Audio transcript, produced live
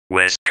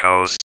West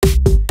Coast.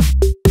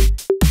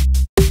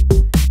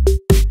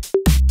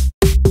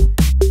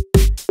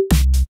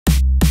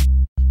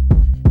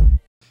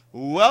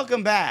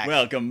 Welcome back.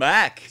 Welcome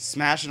back.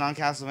 Smashing on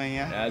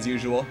Castlevania. As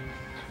usual.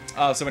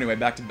 So anyway,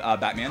 back to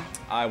Batman.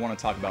 I want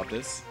to talk about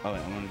this. Oh wait,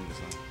 I want to do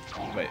this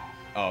one. Wait.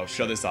 Oh,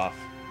 show this off.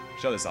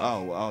 Show this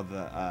off.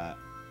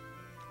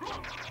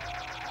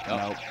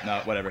 Nope.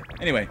 No, whatever.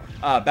 Anyway,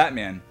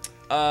 Batman.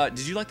 Did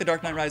you like The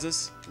Dark Knight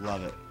Rises?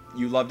 Love it.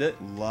 You loved it?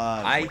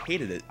 I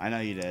hated it. I know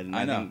you did. And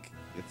I know. think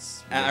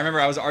it's. And I remember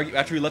I was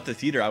after we left the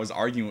theater. I was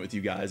arguing with you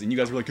guys, and you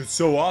guys were like, "It's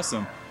so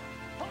awesome."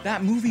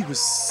 That movie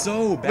was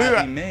so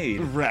badly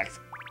made. Wrecked.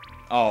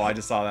 Oh, I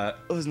just saw that.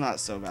 It was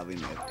not so badly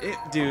made.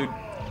 Dude,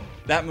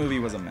 that movie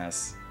was a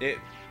mess.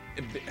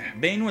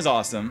 Bane was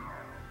awesome,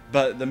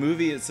 but the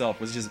movie itself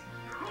was just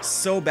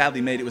so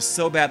badly made. It was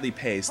so badly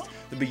paced.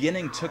 The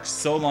beginning took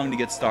so long to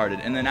get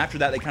started, and then after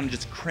that, they kind of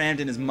just crammed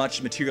in as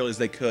much material as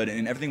they could,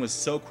 and everything was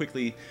so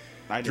quickly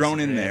thrown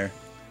in there.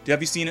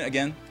 Have you seen it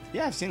again?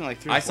 Yeah, I've seen it like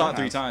 3 or 4 I saw it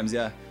 3 times.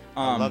 Yeah.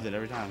 I loved it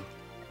every time.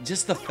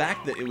 Just the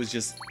fact that it was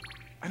just,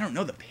 I don't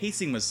know, the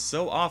pacing was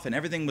so off, and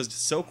everything was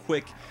just so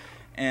quick,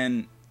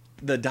 and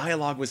the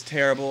dialogue was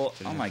terrible.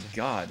 Oh my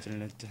god.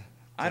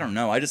 I don't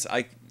know.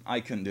 I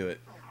couldn't do it.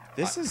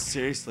 This is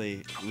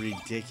seriously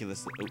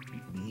ridiculous. Oh,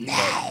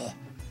 no.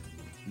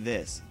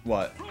 This.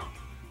 What?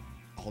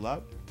 Hold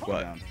up.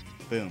 What? Down.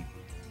 Boom.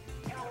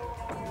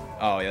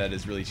 Oh yeah, that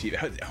is really cheap.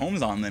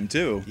 Home's on them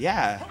too.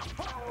 Yeah.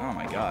 Oh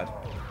my god.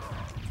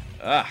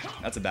 Ah,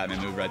 that's a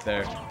Batman move right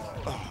there.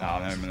 Oh, no,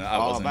 I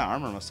wasn't. My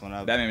armor must have went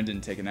up. Batman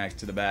didn't take an axe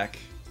to the back.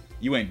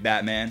 You ain't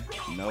Batman.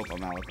 Nope, I'm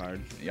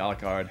Alucard.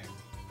 Alucard.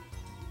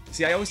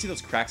 See, I always see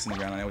those cracks in the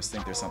ground, and I always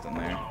think there's something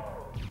there.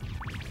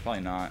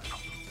 Probably not.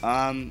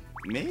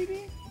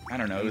 Maybe? I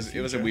don't know.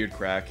 It was a weird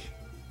crack.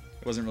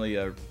 It wasn't really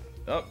a...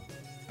 Oh.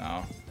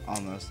 Oh.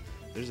 Almost.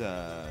 There's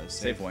a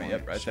save point.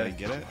 Yep, right Should there. I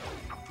get it?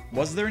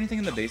 Was there anything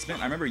in the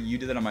basement? I remember you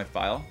did it on my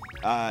file.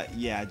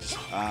 Yeah, just,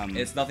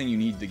 It's nothing you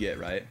need to get,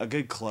 right? a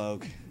good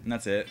cloak. And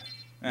that's it.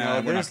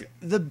 No, there's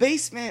the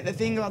basement. The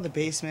thing about the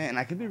basement, and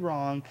I could be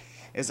wrong,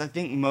 is I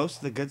think most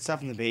of the good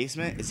stuff in the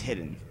basement is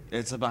hidden.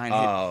 It's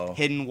behind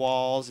hidden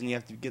walls, and you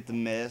have to get the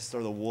mist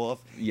or the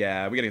wolf.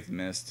 Yeah, we gotta get the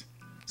mist.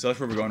 So that's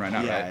where we're going right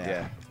now, Yeah,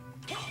 right?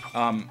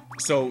 yeah.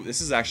 So this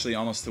is actually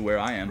almost to where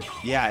I am.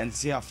 Yeah, and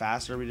see how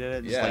faster we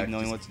did it? Just like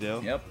knowing what to do?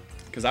 Yep.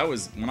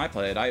 Because when I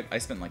played, I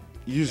spent like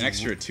You an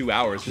extra 2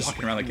 hours just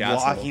walking around the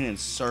castle. Walking in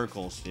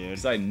circles, dude.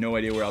 Because I had no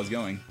idea where I was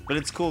going. But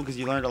it's cool because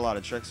you learned a lot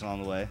of tricks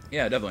along the way.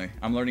 Yeah, definitely.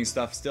 I'm learning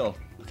stuff still.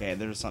 Okay,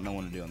 there's something I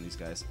want to do on these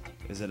guys.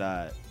 Is it,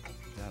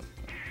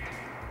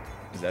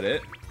 Is that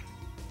it?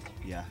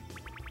 yeah.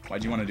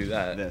 Why'd you want to do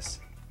that? This.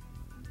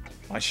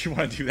 Why'd you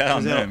want to do that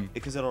on them?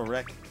 Because it'll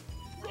wreck.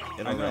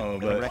 It'll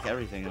wreck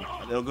everything.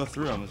 It'll go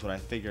through them is what I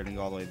figured and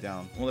go all the way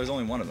down. Well, there's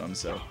only one of them,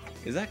 so.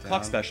 Is that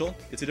clock special?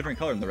 It's a different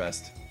color than the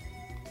rest.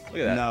 Look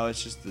at that. No,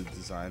 it's just the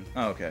design.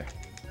 Oh, okay.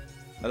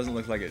 That doesn't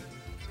look like it.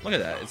 Look at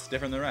that. It's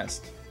different than the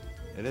rest.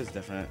 It is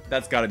different.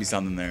 That's got to be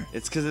something there.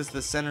 It's because it's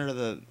the center of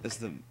the. It's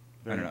the.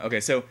 I don't know. Okay,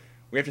 so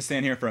we have to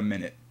stand here for a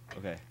minute.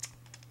 Okay.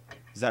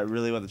 Is that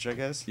really what the trick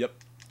is? Yep.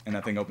 And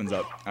that thing opens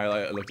up.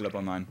 I looked it up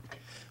online.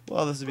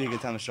 Well, this would be a good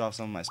time to show off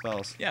some of my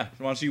spells. Yeah.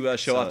 Why don't you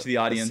show off to the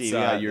audience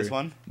your this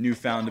one?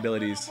 newfound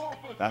abilities?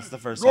 That's the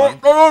first one.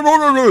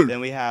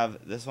 Then we have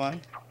this one.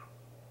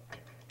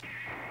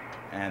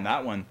 And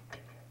that one.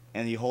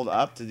 And you hold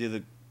up to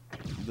do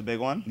the big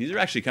one. These are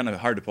actually kind of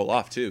hard to pull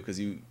off too, because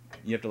you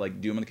have to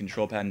like do them on the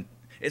control pad. And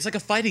it's like a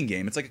fighting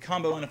game. It's like a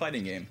combo in a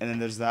fighting game. And then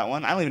there's that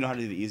one. I don't even know how to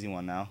do the easy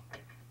one now.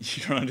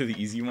 You don't know how to do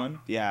the easy one?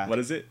 Yeah. What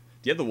is it?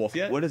 Do you have the wolf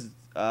yet? What is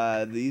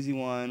the easy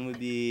one would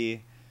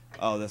be?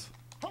 Oh,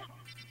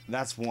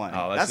 that's one.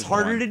 Oh, that's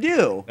harder to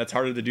do. That's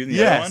harder to do than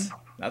the other one?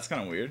 That's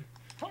kind of weird.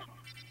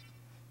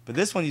 But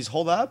this one you just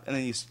hold up and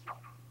then you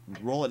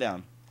roll it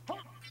down.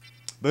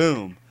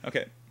 Boom.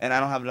 Okay. And I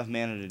don't have enough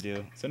mana to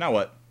do. So now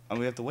what? And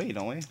we have to wait,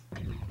 don't we?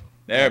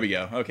 There we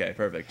go. Okay,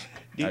 perfect.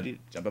 Dude.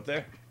 Jump up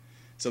there.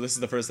 So this is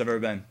the first I've ever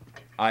been.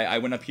 I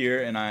went up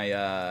here and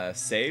I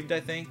saved,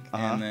 I think,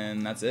 and then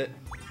that's it.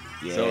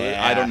 Yeah. So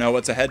I don't know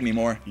what's ahead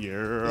anymore.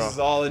 Yeah. This is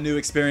all a new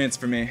experience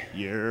for me.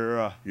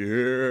 Yeah.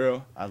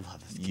 Yeah. I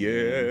love this game.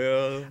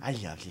 Yeah. I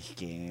love this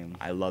game.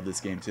 I love this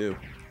game too.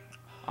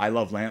 I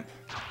love Lamp.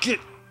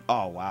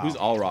 Oh, wow. Who's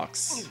All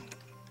Rocks?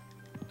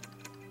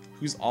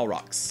 Who's All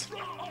Rocks?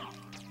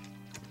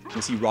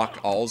 Does he rock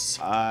alls?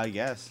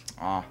 Yes.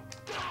 Ah.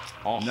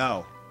 Oh.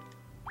 No.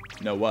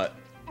 No what?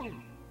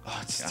 Oh,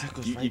 it just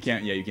tickles You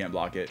can't. Yeah, you can't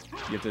block it.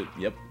 You have to.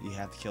 Yep. You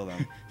have to kill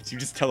them. Did you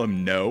just tell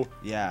him no?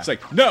 Yeah. It's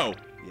like no.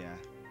 Yeah.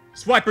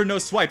 Swiper, no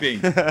swiping.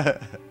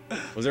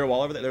 Was there a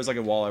wall over there? There's like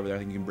a wall over there. I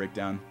think you can break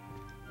down.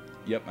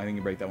 Yep, I think you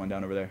can break that one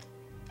down over there.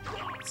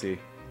 Let's see.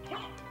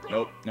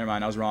 Nope. Never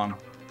mind. I was wrong.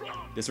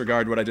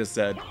 Disregard what I just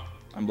said.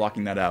 I'm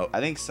blocking that out. I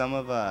think some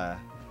of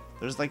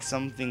there's like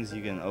some things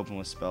you can open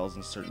with spells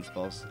and certain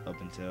spells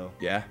open too.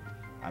 Yeah.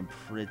 I'm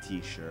pretty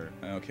sure.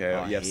 Okay. Oh,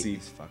 I yeah. hate See.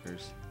 these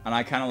fuckers. And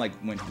I kind of like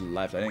went to the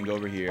left. I didn't go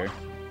over here.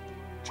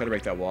 Try to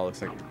break that wall.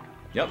 Looks like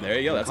Yep, there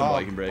you go. That's a wall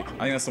you can break. I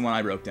think that's the one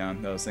I broke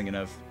down that I was thinking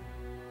of.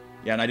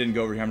 Yeah, and I didn't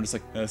go over here. I'm just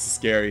like, this is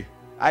scary.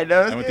 I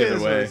know. I went the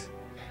other way.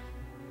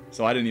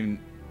 So I didn't even...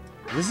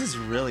 This is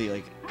really,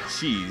 like...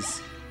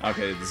 Cheese.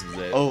 Okay, this is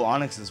it. Oh,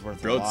 Onyx is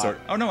worth a lot. Broadsword.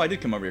 Oh, no, I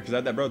did come over here because I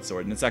had that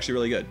broadsword, and it's actually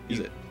really good. Use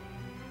it.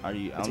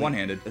 It's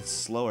one-handed. It's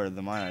slower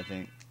than mine, I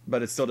think.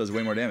 But it still does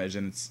way more damage,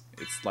 and it's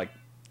like...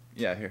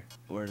 Yeah, here.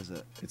 Where is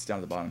it? It's down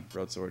at the bottom.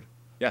 Broadsword.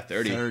 Yeah,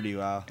 30. 30,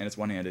 wow. And it's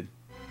one-handed.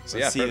 So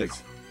Let's yeah,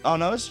 perfect. Oh,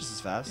 no, it's just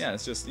as fast. Yeah,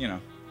 it's just, you know.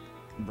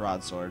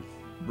 Broadsword.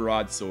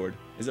 Broadsword.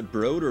 Is it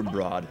broad or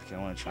broad? Okay, I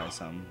want to try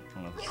some. I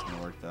don't know if it's going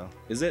to work, though.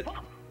 Is it?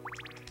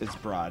 It's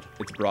broad.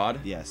 It's broad?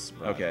 Yes,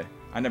 broad. Okay.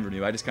 I never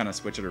knew. I just kind of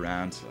switch it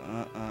around.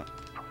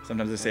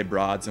 Sometimes they say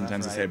broad,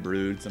 sometimes they say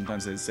brood,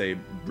 sometimes they say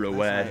broed.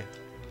 Right.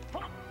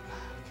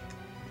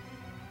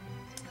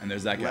 And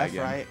there's that guy Left,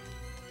 again. right.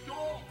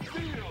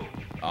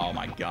 Oh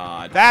my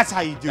god. That's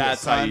how you do it,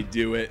 That's how you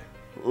do it.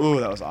 Ooh,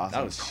 that was awesome.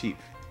 That was cheap.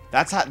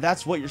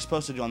 That's what you're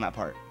supposed to do on that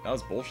part. That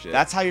was bullshit.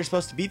 That's how you're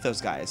supposed to beat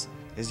those guys.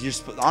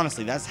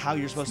 Honestly, that's how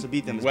you're supposed to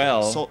beat them.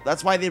 Well,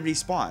 that's why they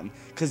respawn.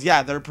 Cause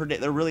yeah, they're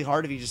really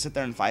hard if you just sit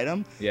there and fight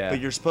them. Yeah. But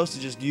you're supposed to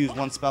just use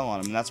one spell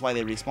on them, and that's why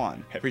they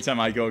respawn. Every time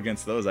I go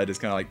against those, I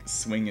just kind of like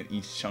swing at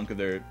each chunk of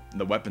the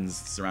weapons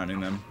surrounding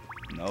them.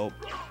 Nope.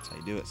 That's how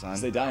you do it, son.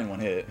 They die in one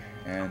hit,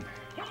 and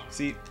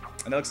see,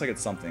 and that looks like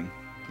it's something.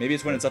 Maybe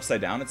it's when it's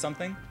upside down. It's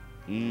something.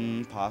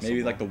 Possible.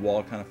 Maybe like the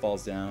wall kind of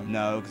falls down.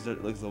 No,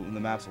 because the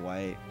map's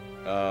white.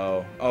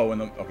 Oh,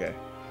 okay.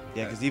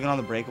 Yeah, because even on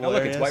the breakable Oh,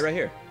 look, areas, it's white right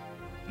here.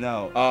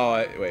 No. Oh,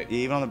 wait. Yeah,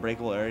 even on the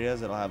breakable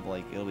areas, it'll be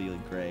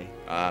like gray.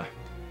 Oh,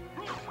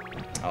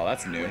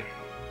 that's new. Oh,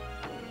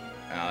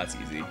 that's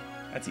easy.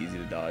 That's easy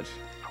to dodge.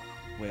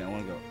 Wait, I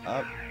want to go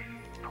up.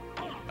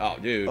 Oh,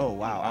 dude. Oh,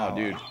 wow. Oh,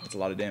 dude. That's a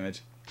lot of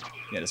damage.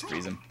 Yeah, just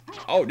freeze him.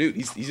 Oh, dude.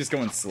 He's just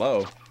going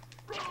slow.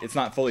 It's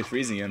not fully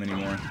freezing him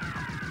anymore.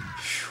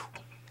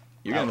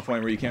 You're getting to the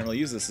point where you can't really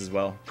use this as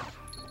well.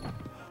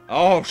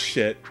 Oh,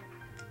 shit.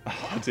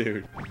 Oh,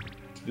 dude.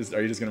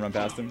 Are you just going to run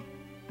past him?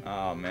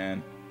 Oh,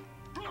 man.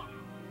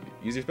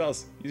 Use your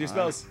spells. Use your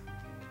spells.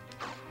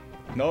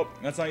 Nope.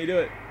 That's not how you do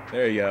it.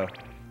 There you go.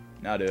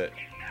 Now do it.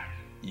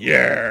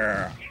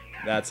 Yeah.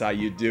 That's how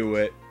you do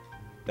it.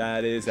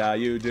 That is how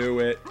you do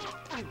it.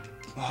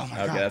 Oh, my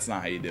God. Okay, that's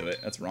not how you do it.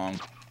 That's wrong.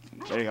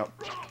 There you go.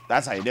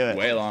 That's how you do it.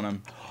 Wail on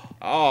him.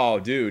 Oh,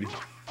 dude.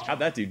 How'd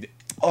that dude...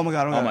 Oh, my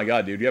God. Oh, my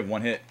God, dude. You have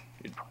one hit.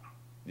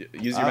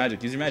 Use your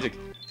magic. Use your magic.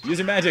 Use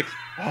your magic.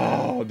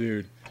 Oh,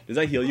 dude. Does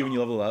that heal you when you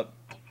level up?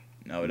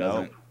 No, it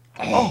doesn't.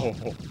 Oh.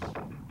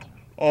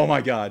 Oh,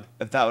 my God.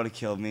 If that would have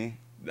killed me,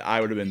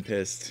 I would have been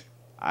pissed.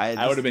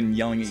 I would have been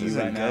yelling at you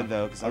right now. Good,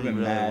 though, because I'm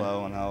really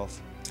low on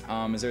health.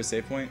 Is there a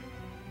save point?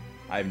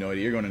 I have no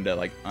idea. You're going into,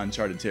 like,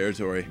 uncharted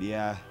territory.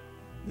 Yeah.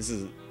 This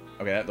is...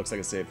 Okay, that looks like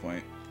a save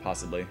point.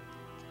 Possibly.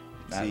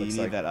 So you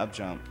need that up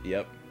jump.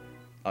 Yep.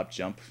 Up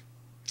jump.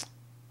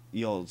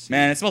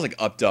 Man, it smells like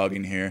up dog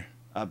in here.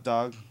 Up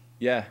dog?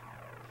 Yeah.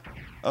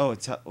 Oh,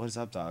 what is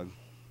up dog?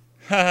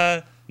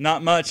 Haha,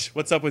 not much.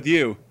 What's up with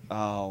you?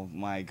 Oh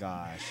my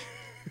gosh.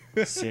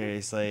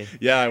 Seriously?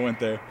 Yeah, I went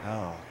there.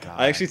 Oh god.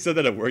 I actually said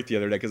that at work the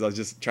other day because I was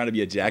just trying to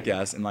be a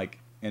jackass and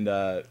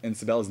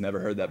Sabella's never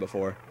heard that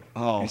before.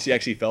 Oh. And she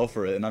actually fell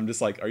for it and I'm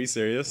just like, are you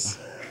serious?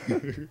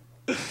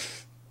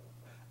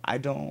 I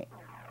don't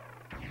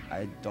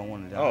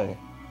want to die. Oh,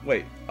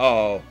 wait.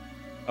 Oh.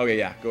 Okay,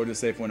 yeah. Go to the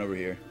safe one over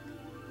here.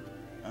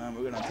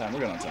 We're good on time.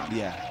 We're good on time.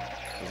 Yeah.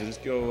 So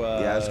just go.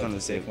 Yeah, I was going to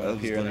the safe one up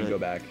here and then go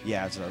back.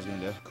 Yeah, that's what I was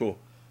gonna do. Cool.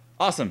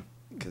 Awesome.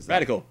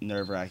 Radical.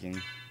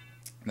 Nerve-wracking.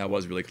 That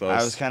was really close.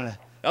 I was kind of.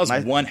 That was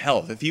one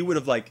health. If he would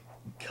have like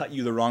cut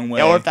you the wrong way.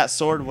 Yeah, or if that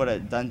sword would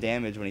have done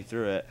damage when he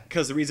threw it.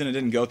 Because the reason it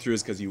didn't go through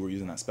is because you were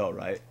using that spell,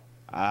 right?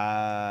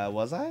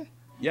 Was I?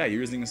 Yeah,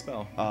 you're using a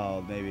spell.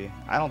 Oh, maybe.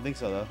 I don't think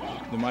so though.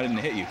 Then why didn't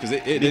it hit you? Because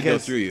it did go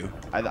through you.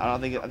 I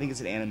don't think. I think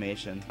it's an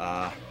animation.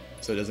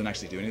 So it doesn't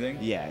actually do anything?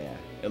 Yeah, yeah.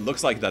 It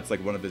looks like that's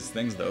like one of his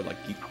things though. Like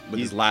with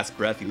his last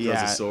breath, he throws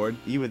his sword.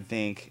 You would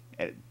think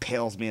it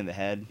pales me in the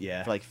head.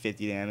 Yeah. For like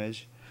 50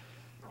 damage.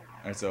 All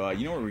right, so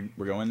you know where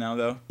we're going now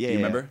though? Yeah. Do you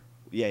remember?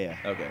 Yeah, yeah.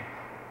 Okay.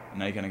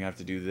 Now you kind of have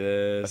to do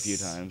this a few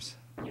times.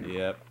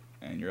 Yep.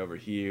 And you're over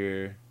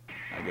here.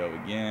 I go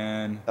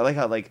again. I like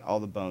how like all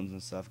the bones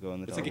and stuff go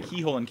in the. It's like a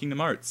keyhole in Kingdom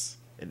Hearts.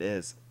 It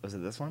is. Was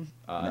it this one?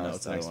 No,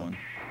 it's the next one.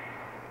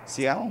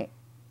 See, I don't.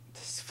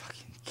 This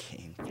fucking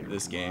game.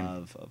 This game.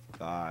 Of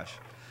gosh.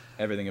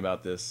 Everything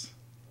about this.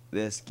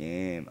 This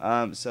game.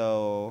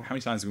 So. How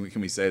many times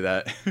can we say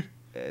that?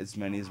 As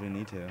many as we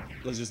need to.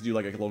 Let's just do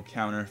like a little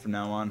counter from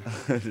now on.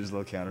 There's a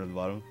little counter at the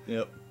bottom.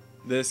 Yep.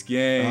 This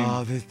game.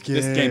 Oh, this game.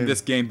 This game.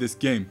 This game. This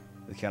game.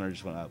 The counter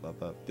just went up,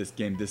 up, up. This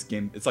game. This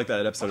game. It's like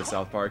that episode of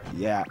South Park.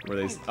 Yeah. Where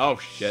they. Oh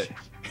shit.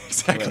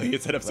 Exactly.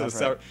 It's that episode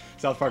of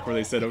South Park where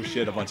they said "oh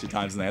shit" a bunch of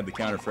times and they had the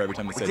counter for every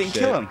time they said shit. It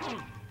didn't kill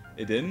him.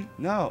 It didn't?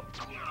 No.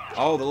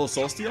 Oh, the little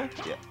soul steal?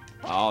 Yeah.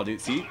 Oh, dude,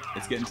 see?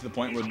 It's getting to the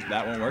point where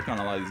that won't work on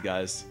a lot of these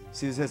guys.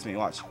 See, this hits me.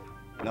 Watch.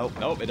 Nope.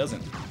 Nope, it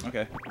doesn't.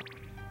 Okay.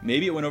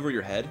 Maybe it went over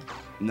your head?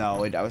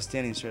 No, I was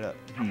standing straight up.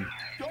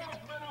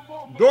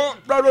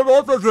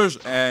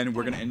 And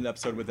we're gonna end the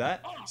episode with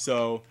that.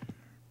 So.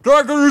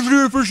 Take it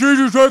easy for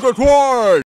season, take a twice!